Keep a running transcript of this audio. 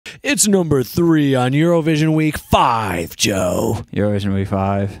It's number 3 on Eurovision Week 5, Joe. Eurovision Week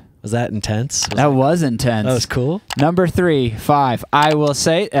 5. Was that intense? That was intense. That was cool. Number 3, 5. I will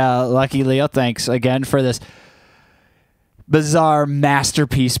say, Lucky Leo, thanks again for this bizarre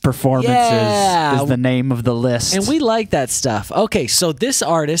masterpiece performances is the name of the list. And we like that stuff. Okay, so this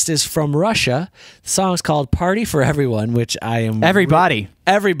artist is from Russia. The song is called Party for Everyone, which I am... Everybody.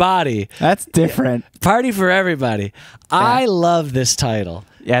 Everybody. That's different. Yeah. Party for Everybody. Yeah. I love this title.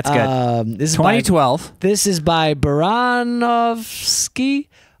 Yeah, it's good. This is 2012. This is by Buranovskiye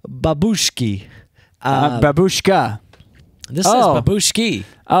Babushki. Babushka. This says Babushki.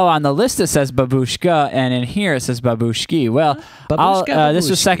 Oh, on the list it says Babushka, and in here it says Babushki. Well, this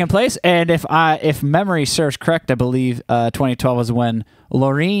was second place, and if memory serves correct, I believe 2012 was when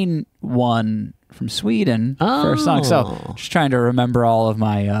Loreen won from Sweden for a song. So just trying to remember all of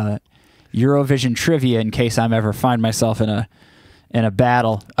my Eurovision trivia in case I'm ever find myself in a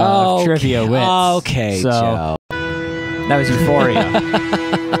battle of trivia wits. Okay, so Joe. That was Euphoria.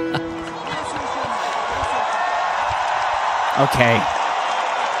 Okay.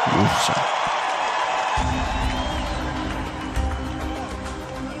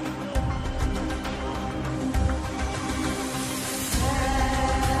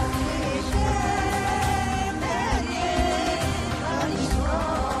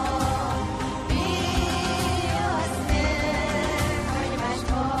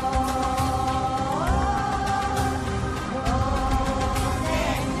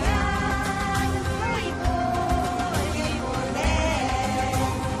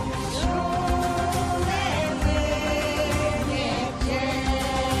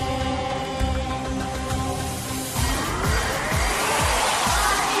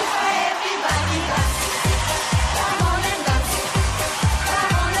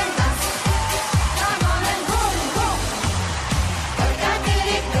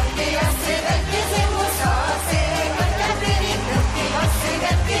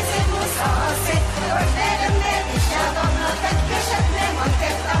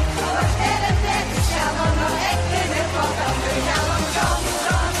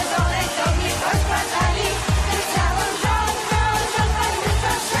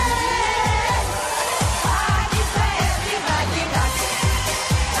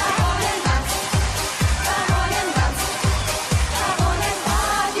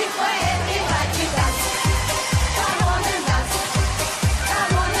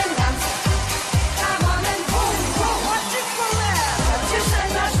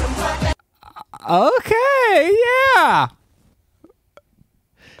 Okay, yeah.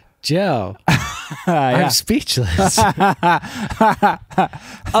 Joe, I'm speechless.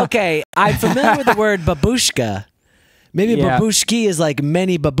 Okay, I'm familiar with the word babushka. Maybe babushki is like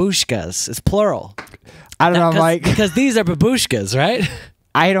many babushkas. It's plural. I don't know, Mike. Because these are babushkas, right?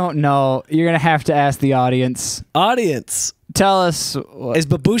 I don't know. You're going to have to ask the audience. Audience. Tell us. Is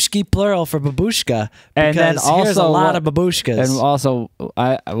babushki plural for babushka? And then also, here's a lot of babushkas. And also,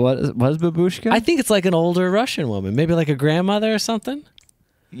 what is babushka? I think it's like an older Russian woman. Maybe like a grandmother or something.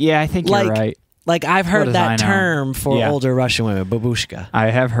 Yeah, I think you're right. Like I've heard that term for older Russian women, babushka. I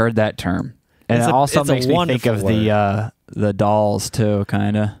have heard that term. And it also makes me think of the dolls too,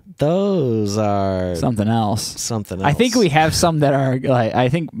 kind of. Those are something else. Something else. I think we have some that are like. I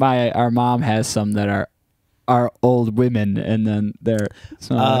think our mom has some that are old women, and then they're.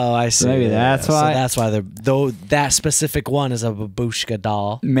 I see. Maybe that's why. So that's why that specific one is a babushka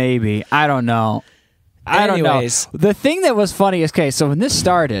doll. Maybe I don't know. I don't know. The thing that was funny is, okay, so when this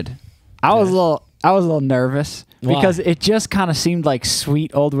started, I was a little nervous because it just kind of seemed like sweet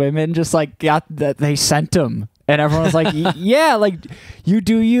old women, just like got that they sent them. And everyone was like, yeah, like, you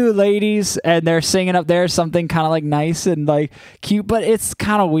do you, ladies. And they're singing up there something kind of like nice and like cute. But it's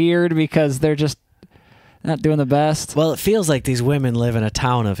kind of weird because they're just not doing the best. Well, it feels like these women live in a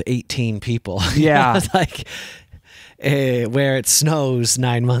town of 18 people. Yeah. Like where it snows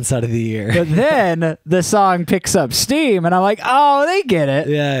 9 months out of the year. But then the song picks up steam. And I'm like, oh, they get it.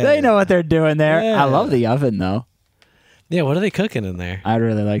 Yeah, they know what they're doing there. Yeah. I love the oven, though. Yeah, what are they cooking in there? I'd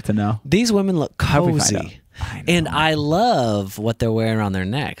really like to know. These women look cozy. And I love what they're wearing around their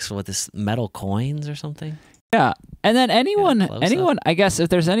necks with this metal coins or something. Yeah. And then anyone, I guess if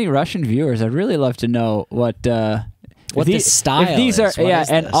there's any Russian viewers, I'd really love to know what the style if these is. Are, yeah,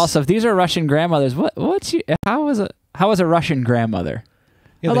 and also if these are Russian grandmothers, how was a Russian grandmother?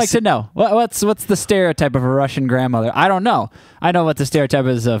 I'd like to know. What's the stereotype of a Russian grandmother? I don't know. I know what the stereotype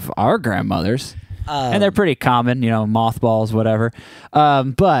is of our grandmothers. And they're pretty common, mothballs, whatever.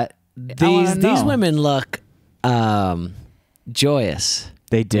 But these women look joyous.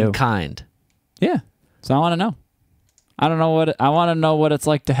 They do. And kind. Yeah. So I want to know. I don't know what I want to know what it's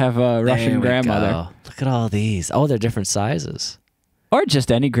like to have a Russian grandmother. Go. Look at all these. Oh, they're different sizes. Or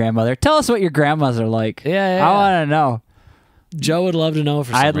just any grandmother. Tell us what your grandmas are like. Yeah. I want to know. Joe would love to know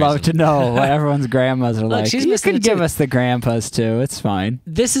for some reason. I'd love to know what everyone's grandmas are like. She's you missing can give us the grandpas too. It's fine.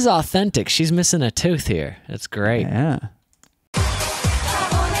 This is authentic. She's missing a tooth here. It's great. Yeah.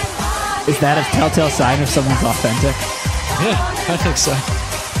 Is that a telltale sign if someone's authentic? Yeah, I think so.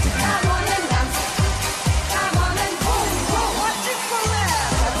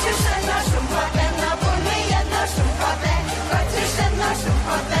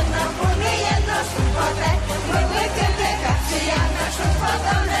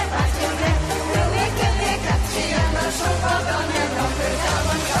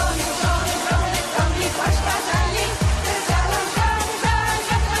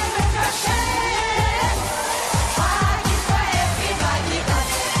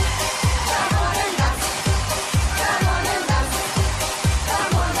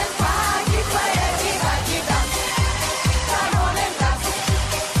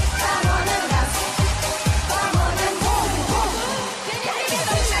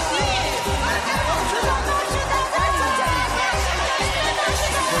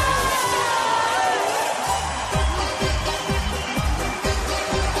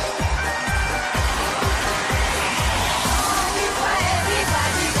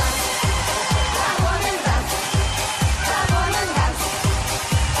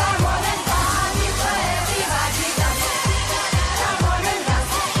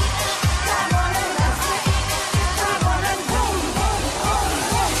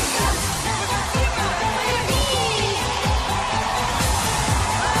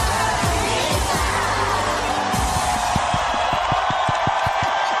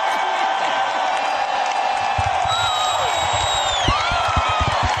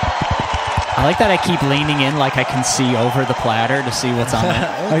 I like that I keep leaning in like I can see over the platter to see what's on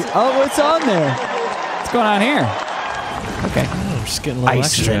it. Like, oh, what's on there? What's going on here? Okay. Oh, I'm just getting a little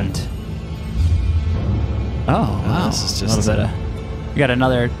Iceland. extra. Oh, wow. This is just a little bit of... We got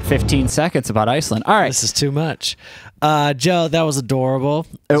another 15 seconds about Iceland. All right. This is too much. Joe, that was adorable.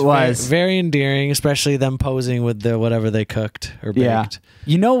 It was. Very endearing, especially them posing with the whatever they cooked or baked. Yeah.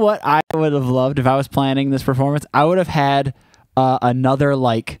 You know what I would have loved if I was planning this performance? I would have had another,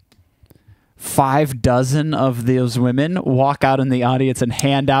 like, 5 dozen of those women walk out in the audience and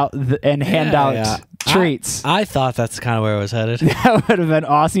hand out treats. I thought that's kind of where it was headed. That would have been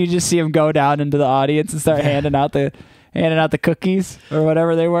awesome. You just see them go down into the audience and start handing out the cookies or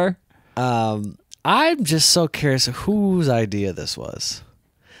whatever they were. I'm just so curious whose idea this was.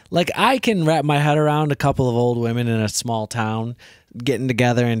 Like, I can wrap my head around a couple of old women in a small town getting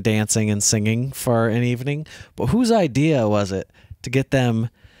together and dancing and singing for an evening, but whose idea was it to get them,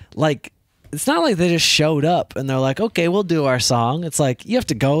 like, it's not like they just showed up and they're like, okay, we'll do our song. It's like you have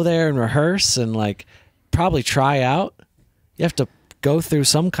to go there and rehearse and, like, probably try out. You have to go through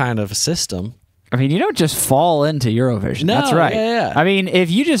some kind of a system. I mean, you don't just fall into Eurovision. No, that's right. Yeah. I mean, if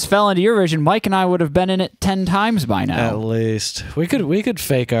you just fell into Eurovision, Mike and I would have been in it 10 times by now. At least. We could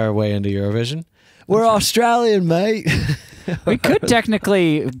fake our way into Eurovision. We're Australian, mate. We could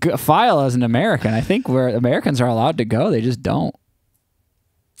technically file as an American. I think where Americans are allowed to go, they just don't.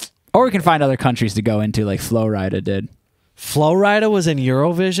 Or we can find other countries to go into, like Flo Rida did. Flo Rida was in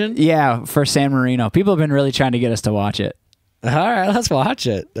Eurovision? Yeah, for San Marino. People have been really trying to get us to watch it. All right, let's watch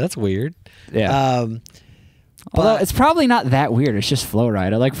it. That's weird. Yeah. Although it's probably not that weird. It's just Flo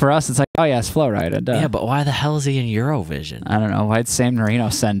Rida. Like for us, it's like, oh yeah, it's Flo Rida. Duh. Yeah, but why the hell is he in Eurovision? I don't know. Why'd San Marino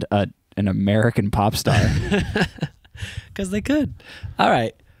send an American pop star? Because they could. All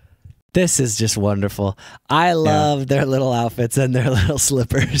right. This is just wonderful. I love their little outfits and their little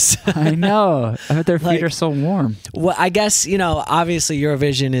slippers. I know. I bet their feet are so warm. Well, I guess, obviously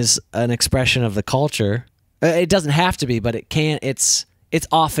Eurovision is an expression of the culture. It doesn't have to be, but it can. It's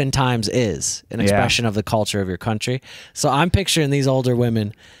oftentimes is an expression of the culture of your country. So I'm picturing these older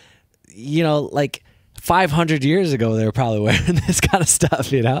women, like 500 years ago, they were probably wearing this kind of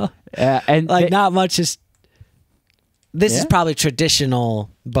stuff, and not much is. This is probably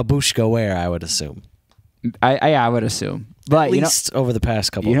traditional babushka wear, I would assume. I would assume, but at least over the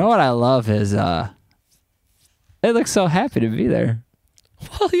past couple. You know what I love is they look so happy to be there.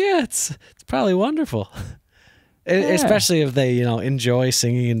 Well, yeah, it's probably wonderful, especially if they enjoy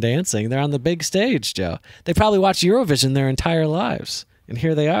singing and dancing. They're on the big stage, Joe. They probably watch Eurovision their entire lives, and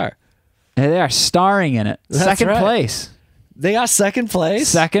here they are. And they are starring in it. That's second right. place. They got second place?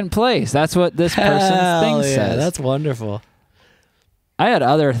 Second place. That's what this person's thing says. That's wonderful. I had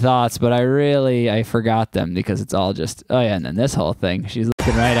other thoughts, but I forgot them because it's all just, oh yeah, and then this whole thing. She's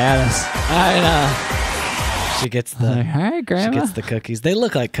looking right at us. I know. She gets the. All right, Grandma. She gets the cookies. They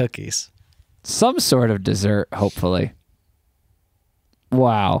look like cookies. Some sort of dessert, hopefully.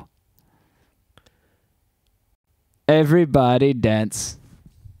 Wow. Everybody dance.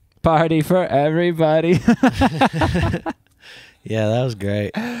 Party for everybody. Yeah, that was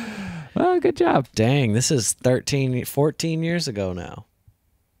great. Well, good job. Dang, this is 14 years ago now.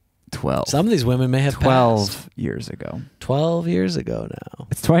 12. Some of these women may have 12 passed. years ago. 12 years ago now.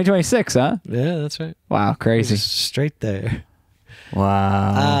 It's 2026, huh? Yeah, that's right. Wow, crazy. Just straight there.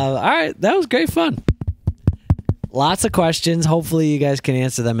 Wow. All right, that was great fun. Lots of questions. Hopefully you guys can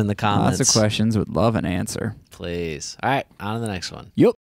answer them in the comments. Lots of questions. Would love an answer. Please. All right, on to the next one. Yep.